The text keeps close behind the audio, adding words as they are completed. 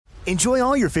Enjoy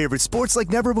all your favorite sports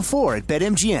like never before at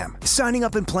BetMGM. Signing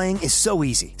up and playing is so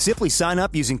easy. Simply sign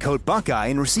up using code Buckeye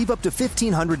and receive up to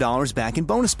 $1,500 back in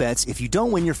bonus bets if you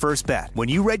don't win your first bet. When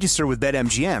you register with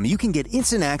BetMGM, you can get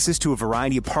instant access to a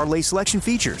variety of parlay selection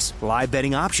features, live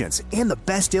betting options, and the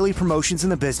best daily promotions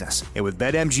in the business. And with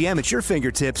BetMGM at your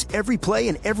fingertips, every play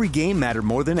and every game matter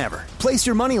more than ever. Place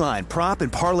your moneyline, prop,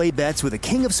 and parlay bets with the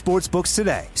king of sportsbooks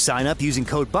today. Sign up using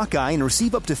code Buckeye and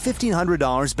receive up to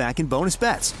 $1,500 back in bonus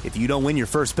bets if you don't win your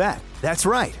first bet. That's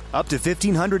right, up to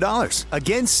 $1,500.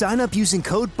 Again, sign up using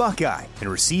code Buckeye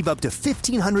and receive up to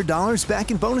 $1,500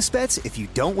 back in bonus bets if you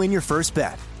don't win your first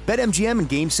bet. BetMGM and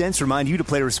GameSense remind you to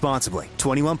play responsibly.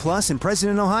 21 plus and present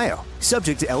in Ohio.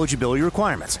 Subject to eligibility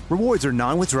requirements. Rewards are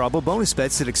non-withdrawable bonus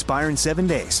bets that expire in 7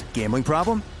 days. Gambling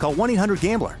problem? Call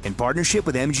 1-800-GAMBLER in partnership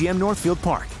with MGM Northfield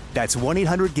Park. That's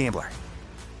 1-800-GAMBLER.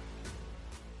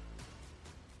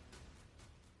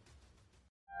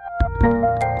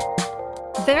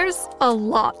 There's a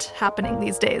lot happening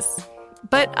these days,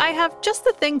 but I have just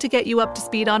the thing to get you up to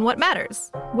speed on what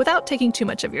matters without taking too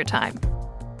much of your time.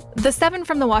 The 7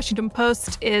 from the Washington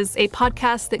Post is a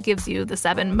podcast that gives you the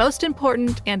 7 most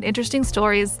important and interesting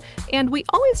stories, and we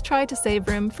always try to save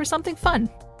room for something fun.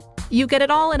 You get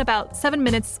it all in about 7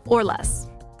 minutes or less.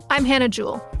 I'm Hannah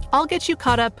Jewell. I'll get you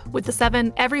caught up with the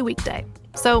 7 every weekday.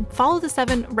 So follow the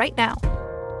 7 right now.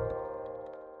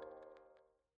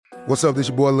 What's up, this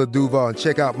your boy Lil Duval, and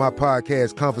check out my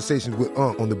podcast, Conversations with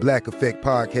Unc, on the Black Effect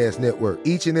Podcast Network.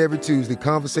 Each and every Tuesday,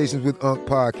 Conversations with Unc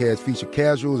podcast feature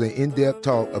casual and in-depth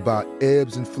talk about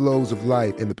ebbs and flows of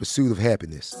life and the pursuit of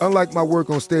happiness. Unlike my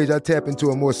work on stage, I tap into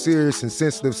a more serious and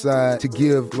sensitive side to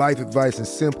give life advice and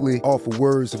simply offer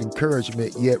words of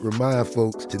encouragement, yet remind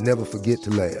folks to never forget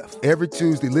to laugh. Every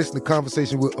Tuesday, listen to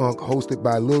Conversations with Unc, hosted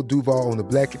by Lil Duval on the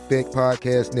Black Effect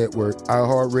Podcast Network,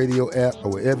 iHeartRadio app, or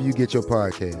wherever you get your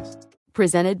podcasts.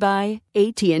 Presented by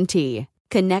AT&T.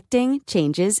 Connecting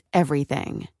changes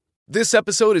everything. This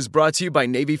episode is brought to you by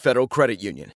Navy Federal Credit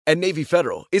Union. At Navy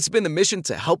Federal, it's been the mission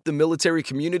to help the military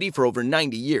community for over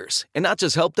 90 years. And not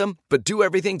just help them, but do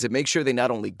everything to make sure they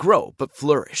not only grow, but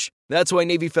flourish. That's why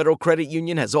Navy Federal Credit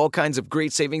Union has all kinds of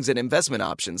great savings and investment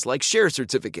options like share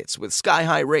certificates with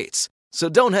sky-high rates. So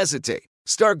don't hesitate.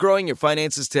 Start growing your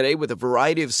finances today with a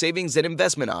variety of savings and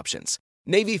investment options.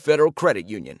 Navy Federal Credit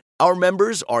Union. Our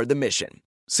members are the mission.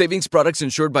 Savings products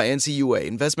insured by NCUA.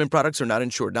 Investment products are not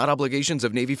insured, not obligations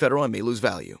of Navy Federal and may lose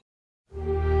value.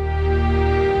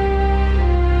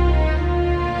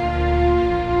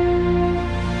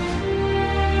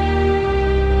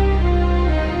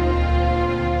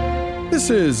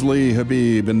 This is Lee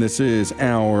Habib, and this is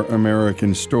Our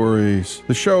American Stories,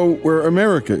 the show where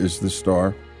America is the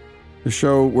star, the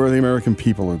show where the American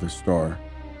people are the star.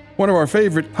 One of our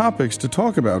favorite topics to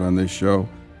talk about on this show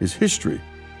is history.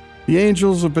 The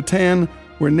Angels of Bataan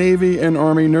were Navy and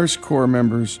Army Nurse Corps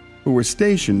members who were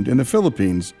stationed in the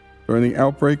Philippines during the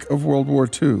outbreak of World War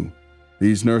II.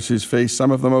 These nurses faced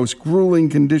some of the most grueling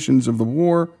conditions of the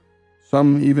war,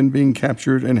 some even being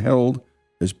captured and held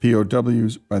as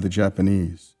POWs by the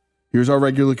Japanese. Here's our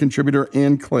regular contributor,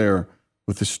 Ann Claire,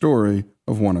 with the story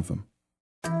of one of them.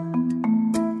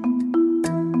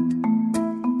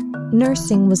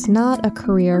 Nursing was not a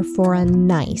career for a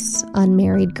nice,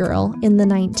 unmarried girl in the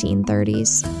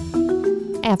 1930s.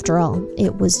 After all,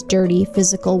 it was dirty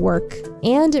physical work,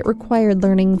 and it required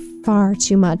learning far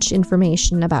too much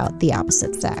information about the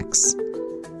opposite sex.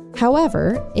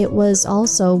 However, it was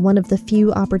also one of the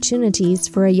few opportunities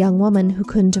for a young woman who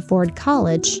couldn't afford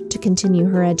college to continue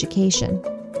her education.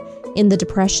 In the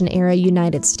Depression-era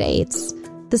United States,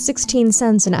 the 16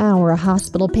 cents an hour a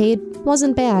hospital paid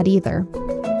wasn't bad either.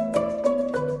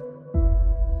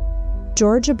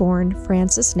 Georgia-born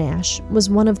Frances Nash was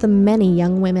one of the many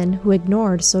young women who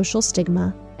ignored social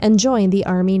stigma and joined the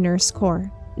Army Nurse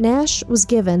Corps. Nash was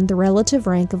given the relative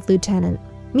rank of lieutenant,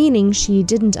 meaning she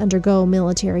didn't undergo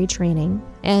military training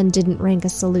and didn't rank a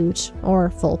salute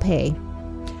or full pay.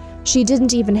 She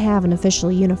didn't even have an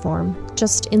official uniform,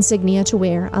 just insignia to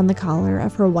wear on the collar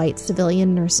of her white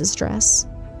civilian nurse's dress.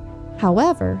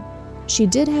 However, she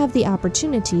did have the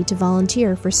opportunity to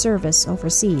volunteer for service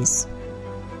overseas.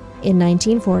 In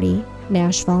 1940,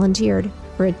 Nash volunteered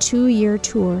for a 2-year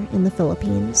tour in the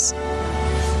Philippines.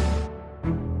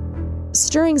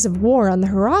 Stirrings of war on the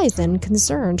horizon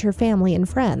concerned her family and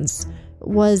friends.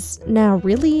 Was now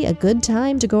really a good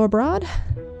time to go abroad?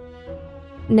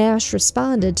 Nash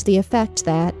responded to the effect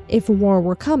that, if war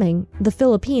were coming, the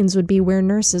Philippines would be where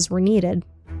nurses were needed.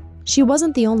 She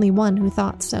wasn't the only one who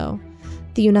thought so.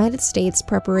 The United States'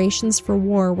 preparations for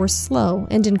war were slow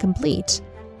and incomplete.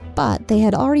 But they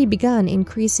had already begun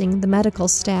increasing the medical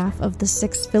staff of the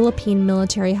 6 Philippine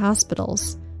military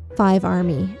hospitals, 5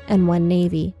 Army and 1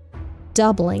 Navy,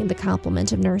 doubling the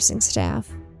complement of nursing staff.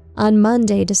 On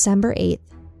Monday, December 8,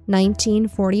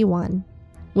 1941,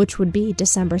 which would be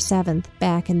December 7th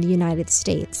back in the United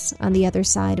States on the other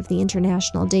side of the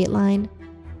international dateline,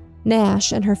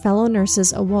 Nash and her fellow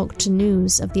nurses awoke to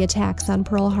news of the attacks on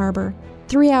Pearl Harbor.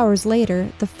 3 hours later,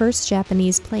 the first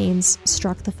Japanese planes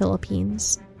struck the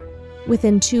Philippines.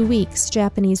 Within 2 weeks,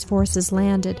 Japanese forces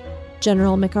landed,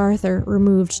 General MacArthur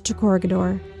removed to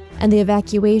Corregidor, and the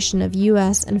evacuation of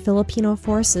U.S. and Filipino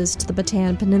forces to the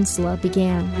Bataan Peninsula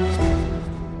began.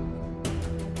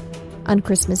 On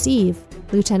Christmas Eve,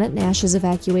 Lieutenant Nash's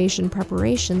evacuation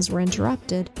preparations were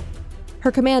interrupted.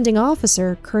 Her commanding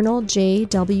officer, Colonel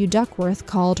J.W. Duckworth,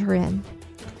 called her in.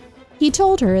 He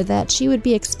told her that she would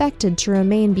be expected to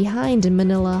remain behind in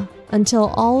Manila until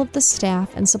all of the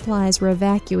staff and supplies were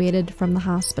evacuated from the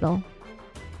hospital.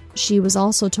 She was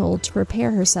also told to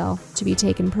prepare herself to be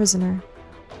taken prisoner.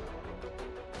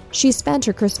 She spent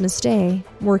her Christmas Day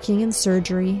working in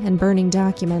surgery and burning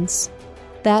documents.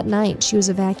 That night, she was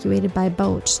evacuated by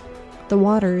boat, the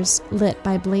waters lit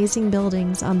by blazing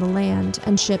buildings on the land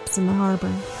and ships in the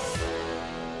harbor.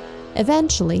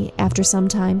 Eventually, after some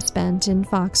time spent in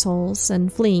foxholes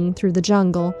and fleeing through the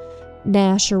jungle,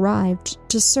 Nash arrived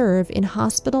to serve in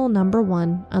Hospital No.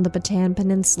 1 on the Bataan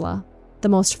Peninsula, the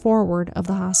most forward of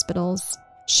the hospitals.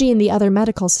 She and the other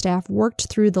medical staff worked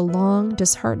through the long,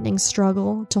 disheartening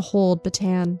struggle to hold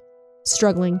Bataan,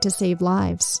 struggling to save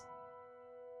lives.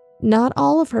 Not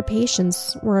all of her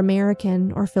patients were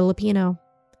American or Filipino.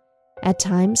 At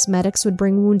times, medics would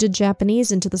bring wounded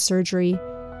Japanese into the surgery.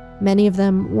 Many of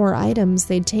them wore items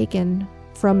they'd taken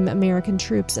from American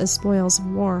troops as spoils of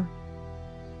war.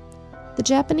 The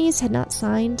Japanese had not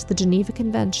signed the Geneva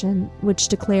Convention, which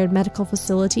declared medical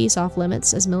facilities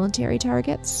off-limits as military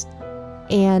targets,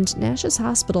 and Nash's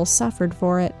hospital suffered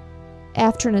for it.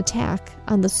 After an attack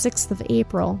on the 6th of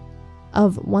April,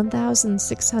 of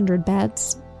 1,600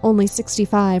 beds, only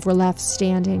 65 were left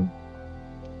standing.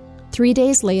 3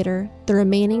 days later, the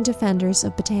remaining defenders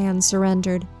of Bataan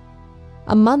surrendered.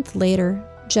 A month later,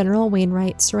 General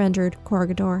Wainwright surrendered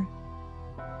Corregidor.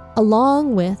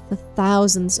 Along with the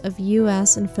thousands of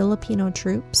U.S. and Filipino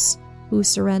troops who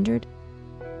surrendered,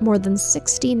 more than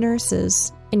 60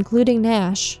 nurses, including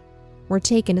Nash, were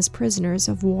taken as prisoners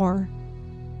of war.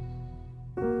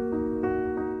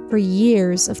 For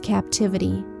years of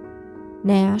captivity,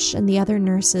 Nash and the other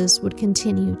nurses would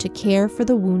continue to care for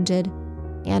the wounded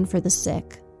and for the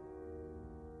sick.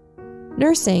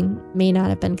 Nursing may not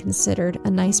have been considered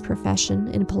a nice profession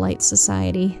in polite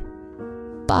society,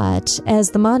 but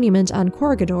as the monument on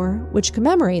Corregidor, which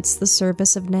commemorates the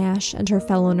service of Nash and her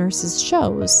fellow nurses,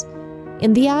 shows,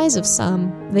 in the eyes of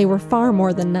some, they were far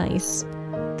more than nice.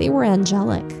 They were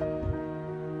angelic.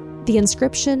 The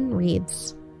inscription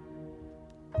reads,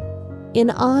 "In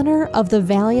honor of the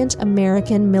valiant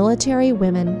American military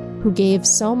women who gave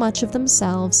so much of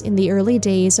themselves in the early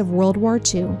days of World War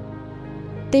II,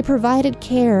 they provided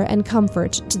care and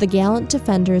comfort to the gallant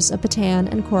defenders of Bataan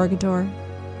and Corregidor.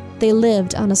 They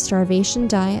lived on a starvation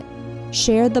diet,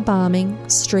 shared the bombing,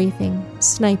 strafing,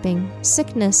 sniping,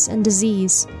 sickness, and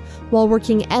disease, while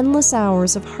working endless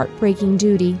hours of heartbreaking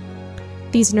duty.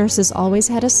 These nurses always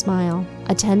had a smile,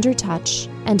 a tender touch,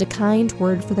 and a kind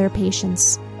word for their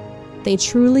patients. They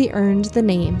truly earned the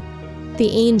name, the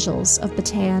Angels of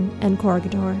Bataan and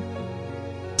Corregidor."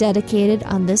 Dedicated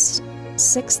on this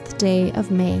 6th day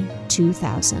of May,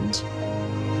 2000.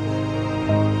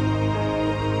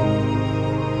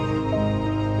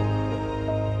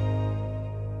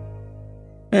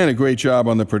 And a great job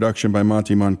on the production by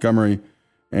Monty Montgomery,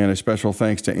 and a special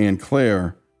thanks to Anne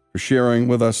Claire for sharing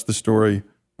with us the story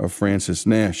of Frances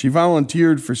Nash. She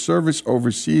volunteered for service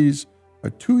overseas, a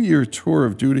 2-year tour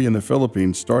of duty in the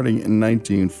Philippines starting in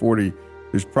 1940.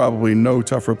 There's probably no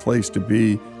tougher place to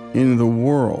be in the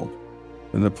world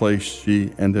than the place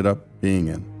she ended up being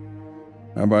in.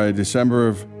 Now, by December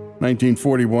of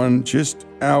 1941, just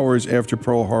hours after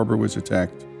Pearl Harbor was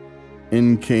attacked,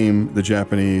 in came the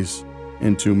Japanese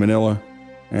into Manila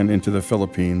and into the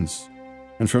Philippines,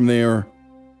 and from there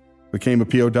became a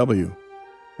POW.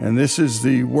 And this is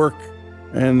the work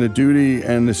and the duty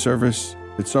and the service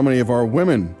that so many of our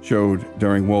women showed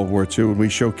during World War II, and we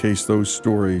showcase those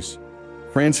stories.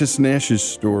 Frances Nash's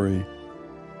story,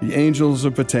 The Angels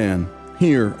of Bataan,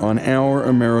 here on Our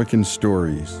American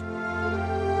Stories.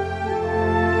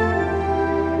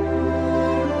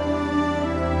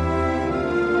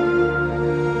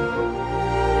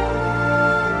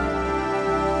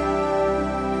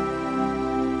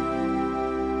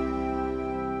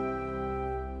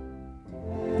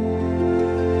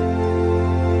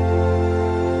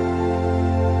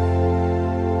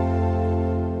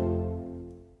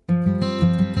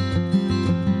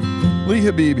 Lee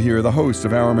Habib here, the host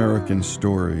of Our American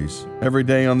Stories. Every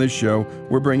day on this show,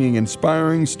 we're bringing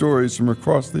inspiring stories from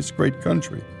across this great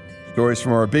country. Stories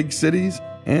from our big cities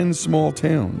and small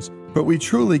towns. But we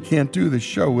truly can't do this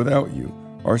show without you.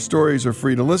 Our stories are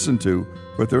free to listen to,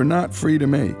 but they're not free to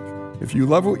make. If you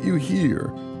love what you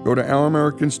hear, go to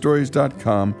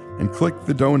OurAmericanStories.com and click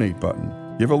the donate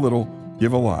button. Give a little,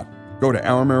 give a lot. Go to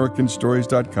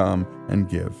OurAmericanStories.com and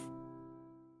give.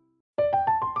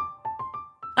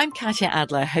 I'm Katya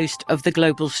Adler, host of The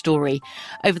Global Story.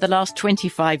 Over the last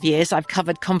 25 years, I've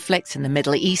covered conflicts in the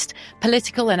Middle East,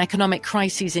 political and economic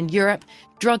crises in Europe,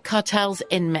 drug cartels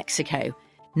in Mexico.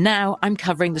 Now I'm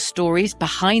covering the stories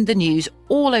behind the news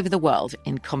all over the world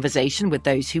in conversation with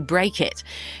those who break it.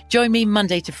 Join me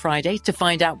Monday to Friday to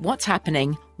find out what's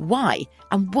happening, why,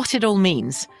 and what it all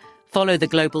means. Follow The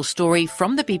Global Story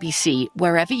from the BBC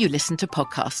wherever you listen to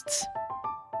podcasts.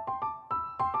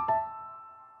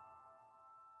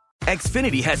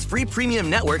 Xfinity has free premium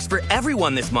networks for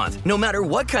everyone this month, no matter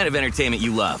what kind of entertainment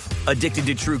you love. Addicted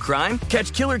to true crime?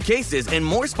 Catch killer cases and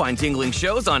more spine-tingling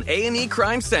shows on A&E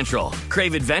Crime Central.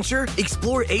 Crave adventure?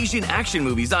 Explore Asian action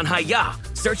movies on Hi-Ya.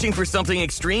 Searching for something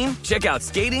extreme? Check out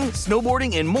skating,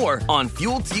 snowboarding, and more on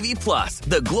Fuel TV Plus,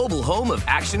 the global home of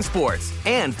action sports.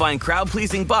 And find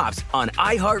crowd-pleasing bops on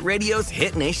iHeartRadio's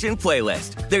Hit Nation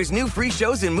playlist. There's new free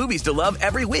shows and movies to love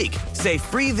every week. Say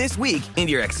free this week in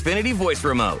your Xfinity voice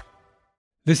remote.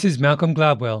 This is Malcolm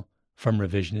Gladwell from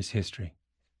Revisionist History.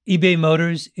 eBay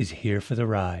Motors is here for the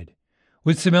ride.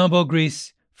 With some elbow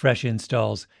grease, fresh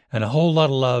installs, and a whole lot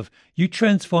of love, you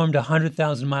transformed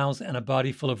 100,000 miles and a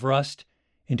body full of rust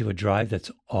into a drive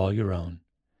that's all your own.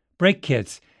 Brake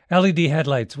kits, LED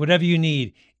headlights, whatever you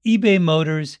need, eBay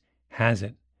Motors has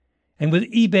it. And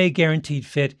with eBay Guaranteed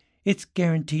Fit, it's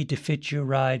guaranteed to fit your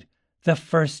ride the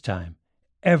first time,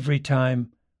 every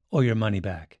time, or your money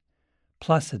back.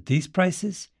 Plus, at these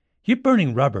prices, you're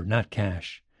burning rubber, not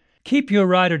cash. Keep your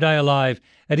ride or die alive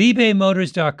at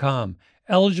ebaymotors.com.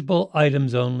 Eligible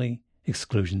items only.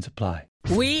 Exclusions apply.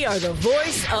 We are the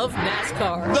voice of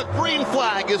NASCAR. The green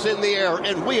flag is in the air,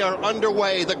 and we are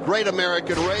underway. The Great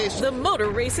American Race. The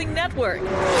Motor Racing Network.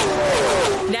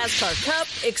 NASCAR Cup,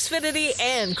 Xfinity,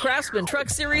 and Craftsman Truck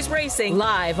Series Racing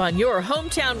live on your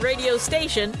hometown radio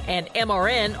station and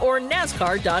MRN or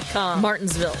NASCAR.com.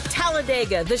 Martinsville,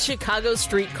 Talladega, the Chicago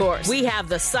Street Course. We have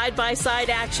the side-by-side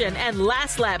action and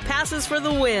last lap passes for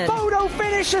the win. Photo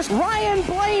finishes. Ryan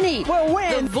Blaney will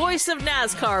win. The voice of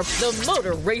NASCAR, the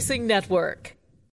Motor Racing Network.